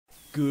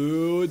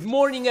Good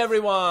morning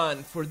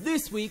everyone! For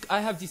this week I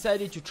have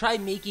decided to try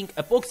making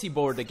epoxy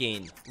board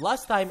again.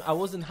 Last time I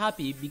wasn't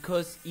happy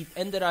because it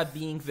ended up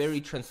being very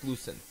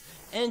translucent.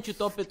 And to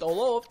top it all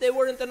off, there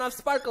weren't enough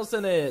sparkles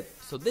in it.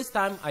 So this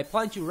time I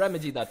plan to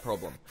remedy that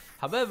problem.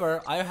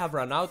 However, I have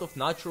run out of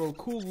natural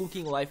cool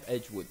looking live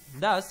edge wood.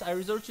 Thus I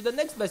resort to the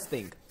next best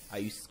thing. I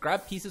use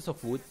scrap pieces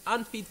of wood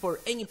unfit for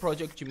any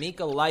project to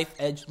make a live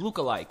edge look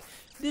alike.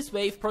 This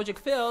way if project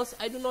fails,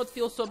 I do not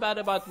feel so bad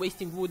about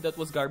wasting wood that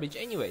was garbage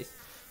anyways.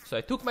 So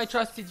I took my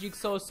trusty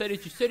jigsaw, set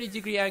it to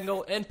 30-degree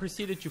angle and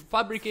proceeded to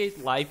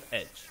fabricate live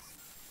edge.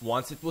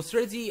 Once it was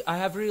ready, I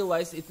have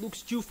realized it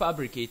looks too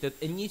fabricated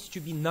and needs to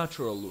be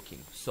natural looking.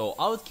 So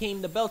out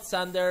came the belt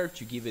sander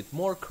to give it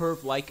more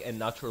curve-like and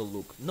natural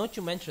look. Not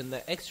to mention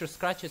the extra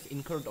scratches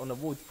incurred on the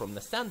wood from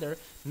the sander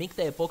make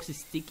the epoxy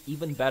stick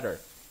even better.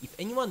 If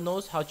anyone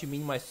knows how to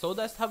minimize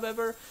sawdust,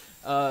 however,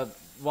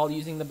 while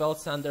using the belt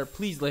sander,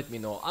 please let me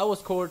know. I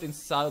was covered in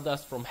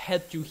sawdust from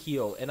head to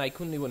heel and I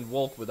couldn't even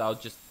walk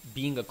without just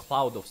being a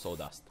cloud of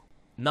sawdust.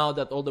 Now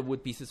that all the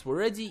wood pieces were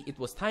ready, it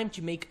was time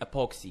to make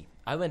epoxy.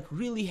 I went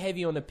really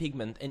heavy on the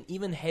pigment and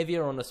even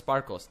heavier on the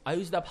sparkles. I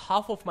used up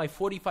half of my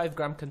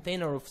 45-gram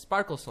container of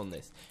sparkles on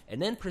this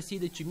and then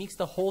proceeded to mix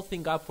the whole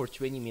thing up for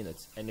 20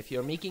 minutes. And if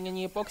you're making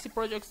any epoxy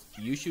projects,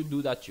 you should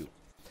do that too.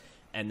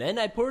 And then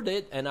I poured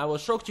it and I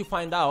was shocked to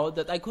find out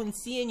that I couldn't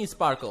see any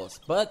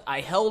sparkles, but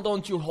I held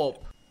on to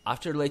hope.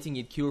 After letting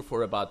it cure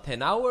for about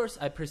 10 hours,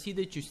 I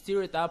proceeded to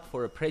stir it up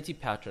for a pretty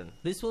pattern.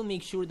 This will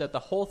make sure that the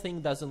whole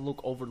thing doesn't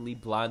look overly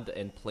bland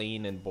and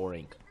plain and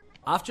boring.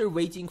 After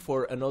waiting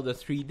for another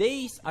 3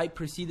 days, I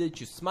proceeded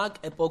to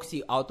smack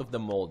epoxy out of the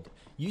mold.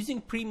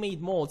 Using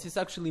pre-made molds is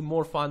actually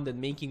more fun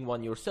than making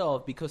one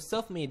yourself because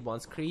self-made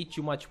ones create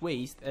too much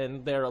waste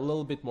and they're a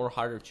little bit more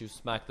harder to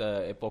smack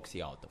the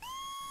epoxy out of.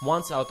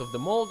 Once out of the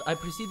mold, I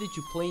proceeded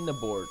to plane the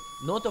board.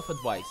 Note of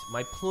advice,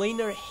 my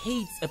planer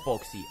hates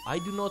epoxy. I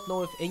do not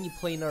know if any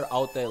planer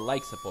out there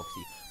likes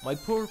epoxy. My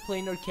poor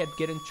planer kept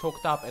getting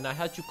choked up and I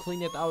had to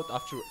clean it out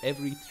after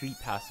every 3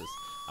 passes.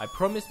 I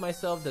promised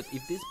myself that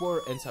if this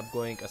board ends up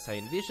going as I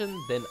envisioned,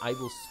 then I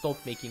will stop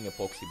making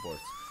epoxy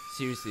boards.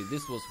 Seriously,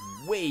 this was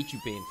way too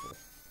painful.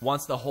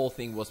 Once the whole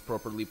thing was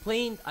properly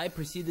planed, I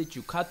proceeded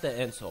to cut the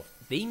ends off.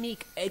 They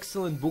make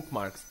excellent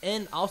bookmarks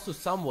and also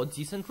somewhat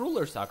decent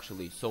rulers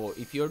actually, so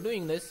if you're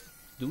doing this,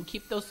 do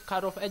keep those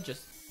cut off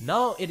edges.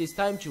 Now it is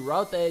time to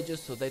route the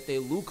edges so that they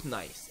look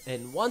nice.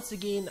 And once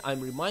again, I'm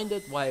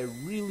reminded why I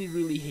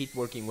really hate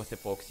working with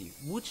epoxy.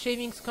 Wood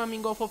shavings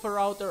coming off of a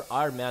router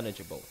are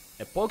manageable.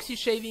 Epoxy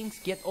shavings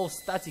get all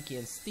staticky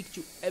and stick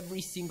to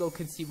every single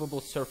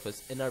conceivable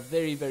surface and are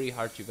very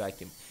hard to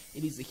vacuum.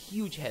 It is a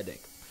huge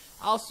headache.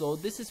 Also,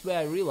 this is where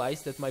I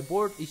realized that my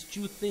board is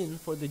too thin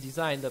for the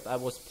design that I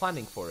was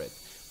planning for it.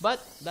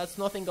 But that's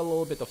nothing a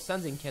little bit of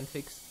sanding can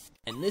fix.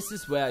 And this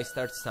is where I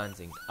start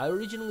sanding. I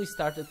originally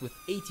started with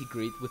 80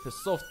 grit with a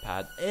soft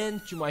pad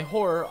and to my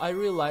horror I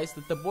realized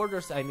that the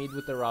borders I made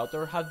with the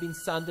router have been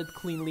sanded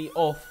cleanly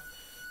off.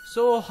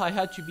 So I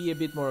had to be a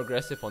bit more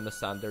aggressive on the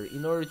sander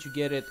in order to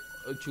get it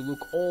to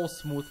look all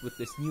smooth with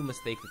this new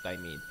mistake that I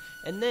made.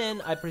 And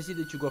then I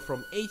proceeded to go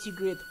from 80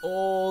 grit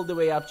all the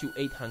way up to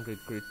 800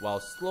 grit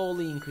while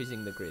slowly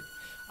increasing the grit.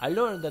 I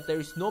learned that there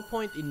is no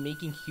point in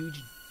making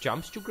huge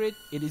jumps to grit.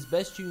 It is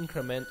best to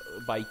increment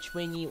by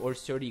 20 or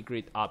 30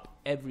 grit up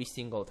every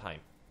single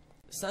time.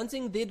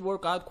 Sanding did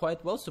work out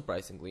quite well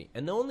surprisingly,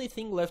 and the only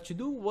thing left to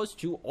do was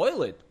to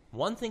oil it.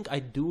 One thing I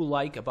do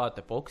like about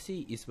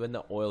epoxy is when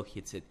the oil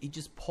hits it, it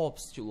just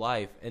pops to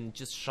life and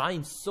just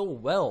shines so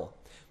well.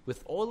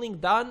 With oiling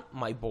done,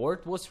 my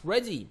board was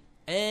ready.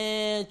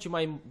 And to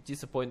my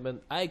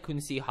disappointment, I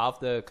couldn't see half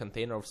the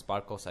container of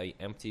sparkles I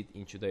emptied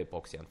into the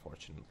epoxy,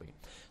 unfortunately.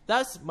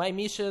 Thus, my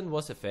mission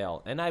was a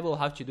fail, and I will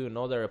have to do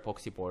another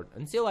epoxy board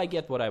until I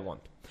get what I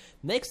want.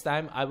 Next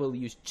time, I will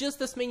use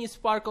just as many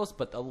sparkles,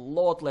 but a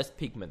lot less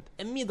pigment,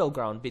 a middle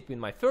ground between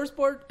my first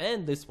board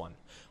and this one.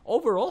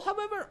 Overall,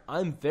 however,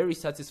 I'm very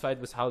satisfied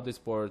with how this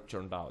board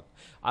turned out.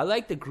 I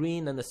like the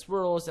green and the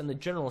swirls and the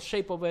general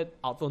shape of it,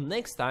 although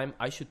next time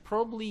I should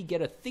probably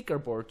get a thicker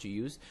board to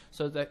use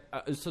so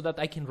that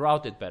I can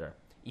route it better.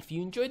 If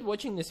you enjoyed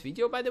watching this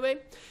video, by the way,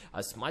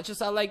 as much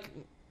as I like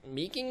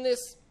making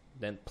this,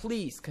 then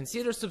please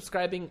consider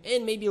subscribing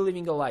and maybe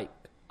leaving a like.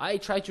 I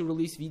try to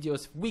release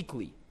videos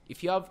weekly.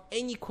 If you have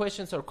any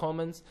questions or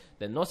comments,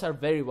 then those are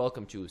very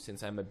welcome too,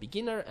 since I'm a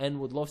beginner and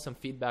would love some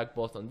feedback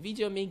both on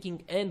video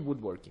making and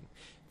woodworking.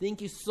 Thank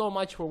you so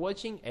much for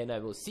watching and I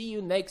will see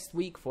you next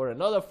week for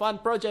another fun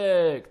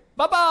project.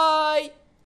 Bye bye!